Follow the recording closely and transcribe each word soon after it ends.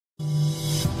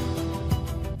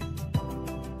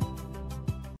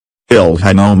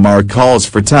Ilhan Omar calls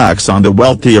for tax on the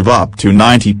wealthy of up to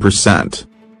 90%.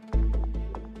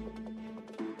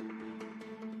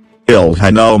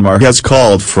 Ilhan Omar has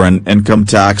called for an income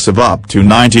tax of up to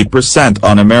 90%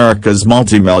 on America's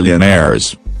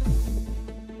multimillionaires.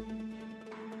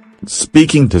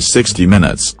 Speaking to 60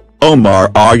 Minutes, Omar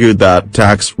argued that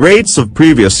tax rates of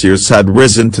previous years had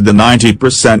risen to the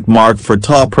 90% mark for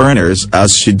top earners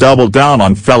as she doubled down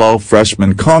on fellow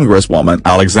freshman Congresswoman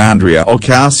Alexandria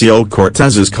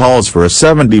Ocasio-Cortez's calls for a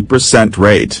 70%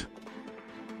 rate.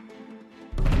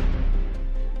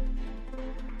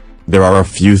 There are a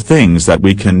few things that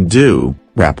we can do,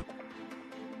 Rep.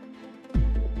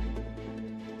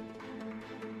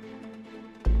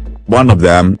 One of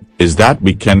them is that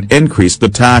we can increase the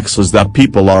taxes that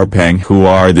people are paying who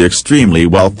are the extremely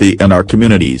wealthy in our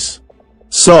communities.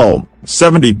 So,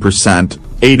 70%,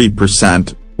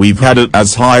 80%, we've had it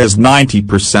as high as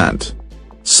 90%.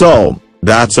 So,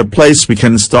 that's a place we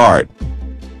can start.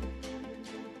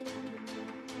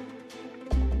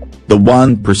 The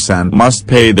 1% must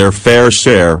pay their fair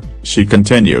share, she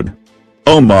continued.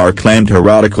 Omar claimed her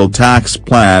radical tax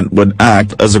plan would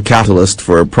act as a catalyst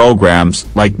for programs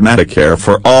like Medicare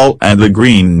for All and the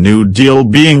Green New Deal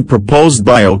being proposed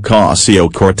by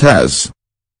Ocasio-Cortez.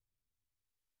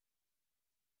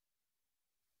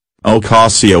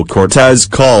 Ocasio-Cortez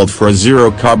called for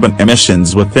zero carbon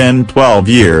emissions within 12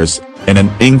 years, in an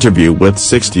interview with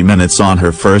 60 Minutes on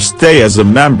her first day as a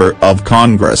member of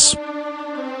Congress.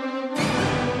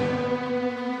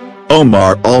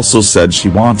 Omar also said she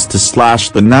wants to slash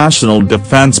the national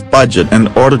defense budget in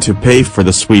order to pay for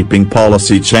the sweeping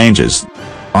policy changes.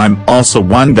 I'm also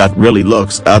one that really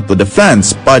looks at the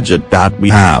defense budget that we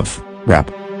have,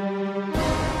 Rep.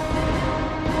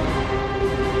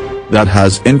 That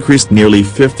has increased nearly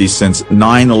 50 since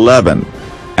 9/11.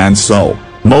 And so,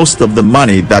 most of the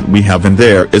money that we have in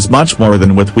there is much more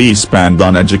than what we spend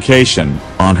on education,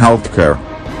 on healthcare.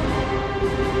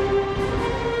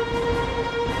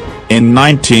 In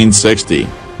 1960,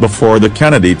 before the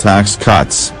Kennedy tax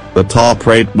cuts, the top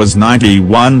rate was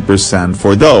 91%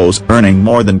 for those earning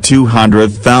more than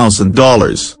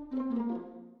 $200,000.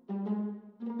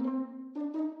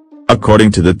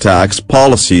 According to the Tax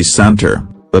Policy Center,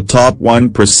 the top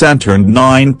 1% earned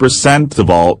 9% of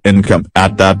all income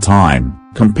at that time,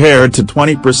 compared to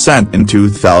 20% in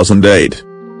 2008.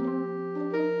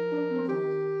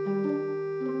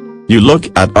 You look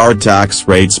at our tax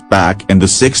rates back in the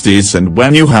 60s, and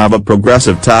when you have a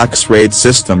progressive tax rate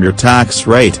system, your tax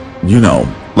rate,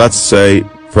 let's say,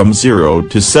 from $0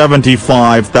 to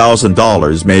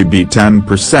 $75,000 may be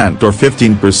 10% or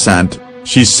 15%,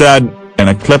 she said, in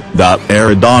a clip that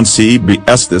aired on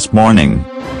CBS this morning.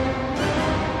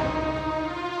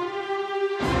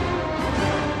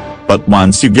 But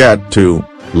once you get to,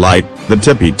 like, the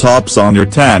tippy tops on your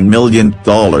 $10 million,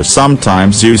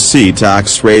 sometimes you see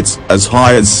tax rates as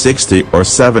high as 60 or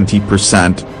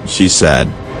 70%, she said.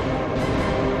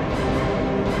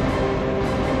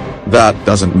 That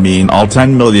doesn't mean all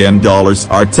 $10 million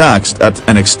are taxed at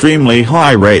an extremely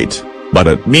high rate, but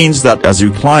it means that as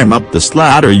you climb up this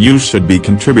ladder you should be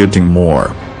contributing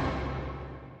more.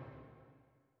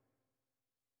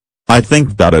 I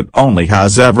think that it only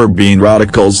has ever been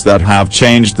radicals that have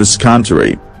changed this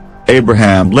country.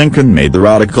 Abraham Lincoln made the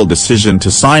radical decision to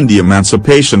sign the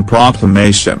Emancipation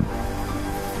Proclamation.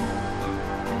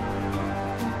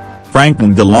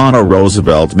 Franklin Delano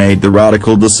Roosevelt made the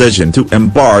radical decision to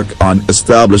embark on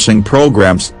establishing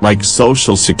programs like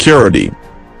Social Security.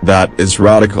 That is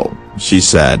radical, she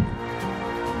said.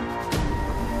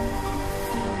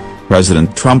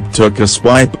 President Trump took a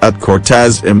swipe at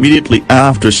Cortez immediately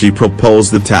after she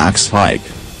proposed the tax hike,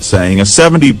 saying a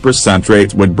 70%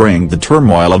 rate would bring the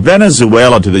turmoil of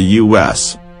Venezuela to the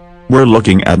U.S. "We're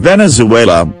looking at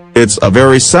Venezuela, it's a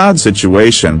very sad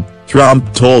situation,"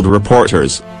 Trump told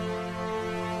reporters.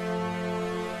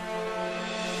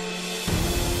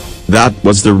 That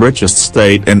was the richest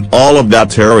state in all of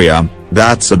that area,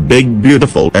 that's a big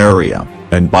beautiful area,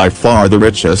 and by far the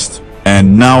richest,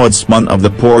 and now it's one of the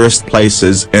poorest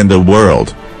places in the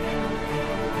world.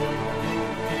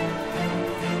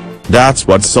 That's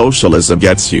what socialism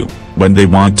gets you, when they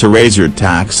want to raise your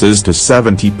taxes to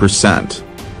 70%.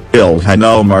 Ilhan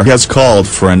Omar has called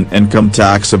for an income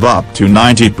tax of up to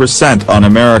 90% on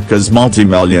America's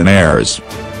multimillionaires.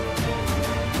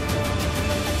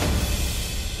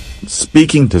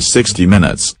 Speaking to 60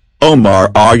 Minutes, Omar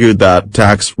argued that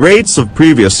tax rates of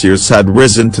previous years had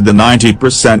risen to the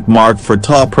 90% mark for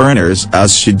top earners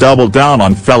as she doubled down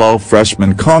on fellow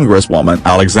freshman Congresswoman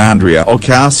Alexandria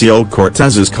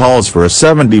Ocasio-Cortez's calls for a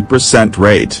 70%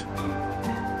 rate.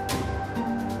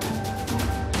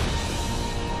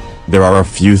 there are a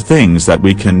few things that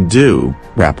we can do,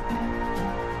 Rep.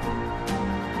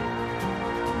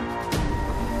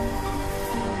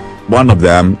 One of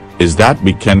them is that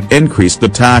we can increase the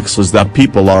taxes that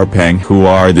people are paying who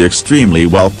are the extremely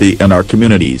wealthy in our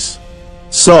communities.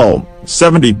 So,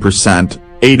 70%,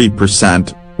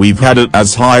 80%, we've had it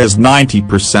as high as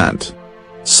 90%.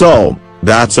 So,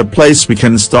 that's a place we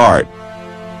can start.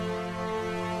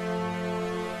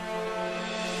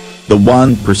 The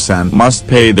 1% must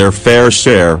pay their fair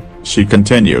share, she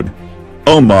continued.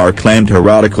 Omar claimed her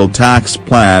radical tax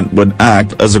plan would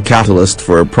act as a catalyst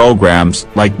for programs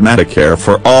like Medicare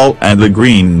for All and the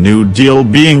Green New Deal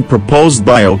being proposed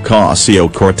by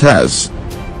Ocasio-Cortez.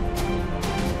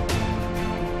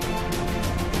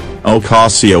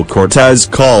 Ocasio-Cortez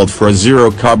called for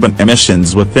zero carbon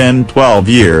emissions within 12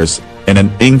 years, in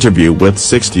an interview with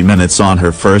 60 Minutes on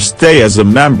her first day as a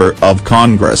member of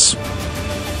Congress.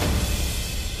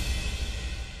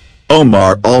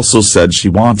 Omar also said she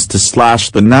wants to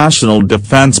slash the national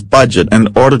defense budget in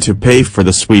order to pay for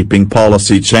the sweeping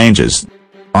policy changes.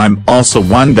 I'm also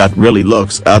one that really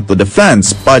looks at the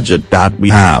defense budget that we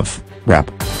have,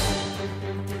 Rep.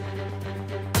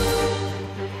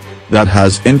 That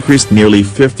has increased nearly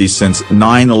 50 since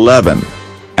 9/11.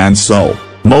 And so,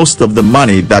 most of the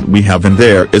money that we have in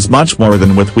there is much more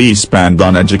than what we spend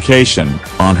on education,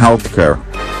 on healthcare.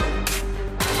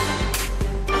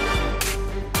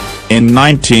 In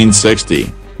 1960,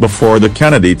 before the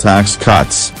Kennedy tax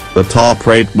cuts, the top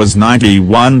rate was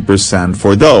 91%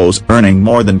 for those earning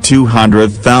more than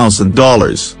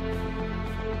 $200,000.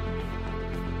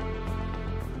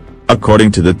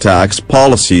 According to the Tax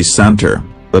Policy Center,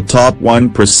 the top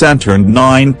 1% earned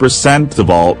 9% of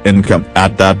all income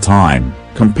at that time,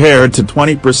 compared to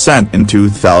 20% in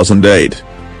 2008.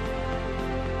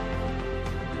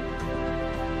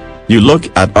 You look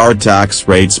at our tax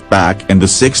rates back in the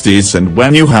 60s, and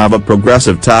when you have a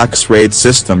progressive tax rate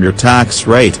system, your tax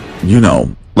rate,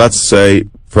 let's say,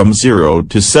 from $0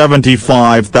 to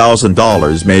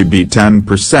 $75,000 may be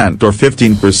 10% or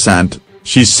 15%,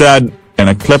 she said, in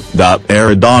a clip that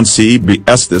aired on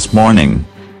CBS this morning.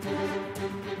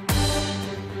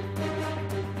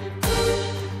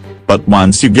 But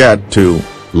once you get to,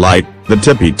 the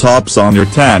tippy tops on your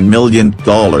 $10 million,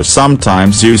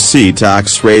 sometimes you see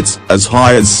tax rates as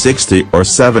high as 60 or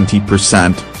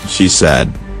 70%, she said.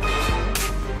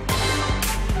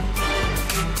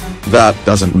 That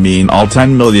doesn't mean all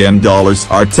 $10 million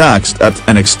are taxed at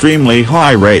an extremely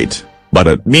high rate, but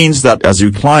it means that as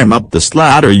you climb up this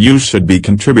ladder you should be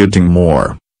contributing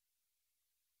more.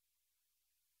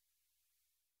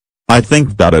 I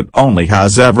think that it only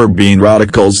has ever been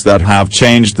radicals that have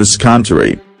changed this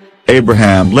country.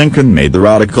 Abraham Lincoln made the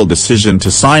radical decision to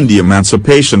sign the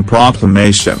Emancipation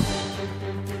Proclamation.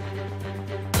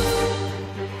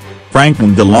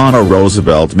 Franklin Delano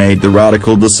Roosevelt made the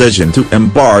radical decision to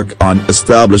embark on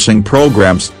establishing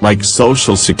programs like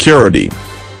Social Security.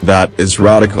 That is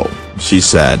radical, she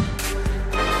said.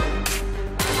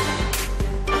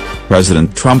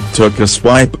 President Trump took a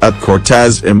swipe at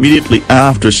Cortez immediately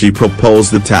after she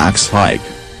proposed the tax hike,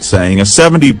 saying a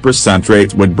 70%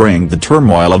 rate would bring the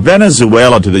turmoil of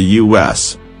Venezuela to the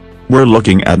U.S. We're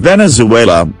looking at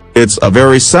Venezuela, it's a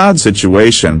very sad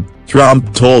situation,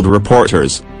 Trump told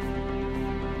reporters.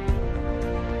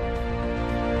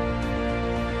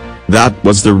 That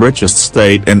was the richest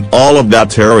state in all of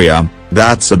that area,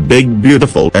 that's a big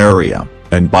beautiful area,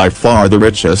 and by far the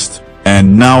richest,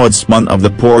 and now it's one of the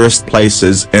poorest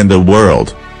places in the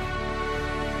world.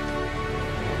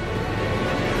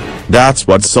 That's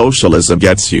what socialism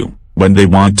gets you, when they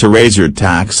want to raise your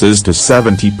taxes to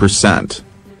 70%.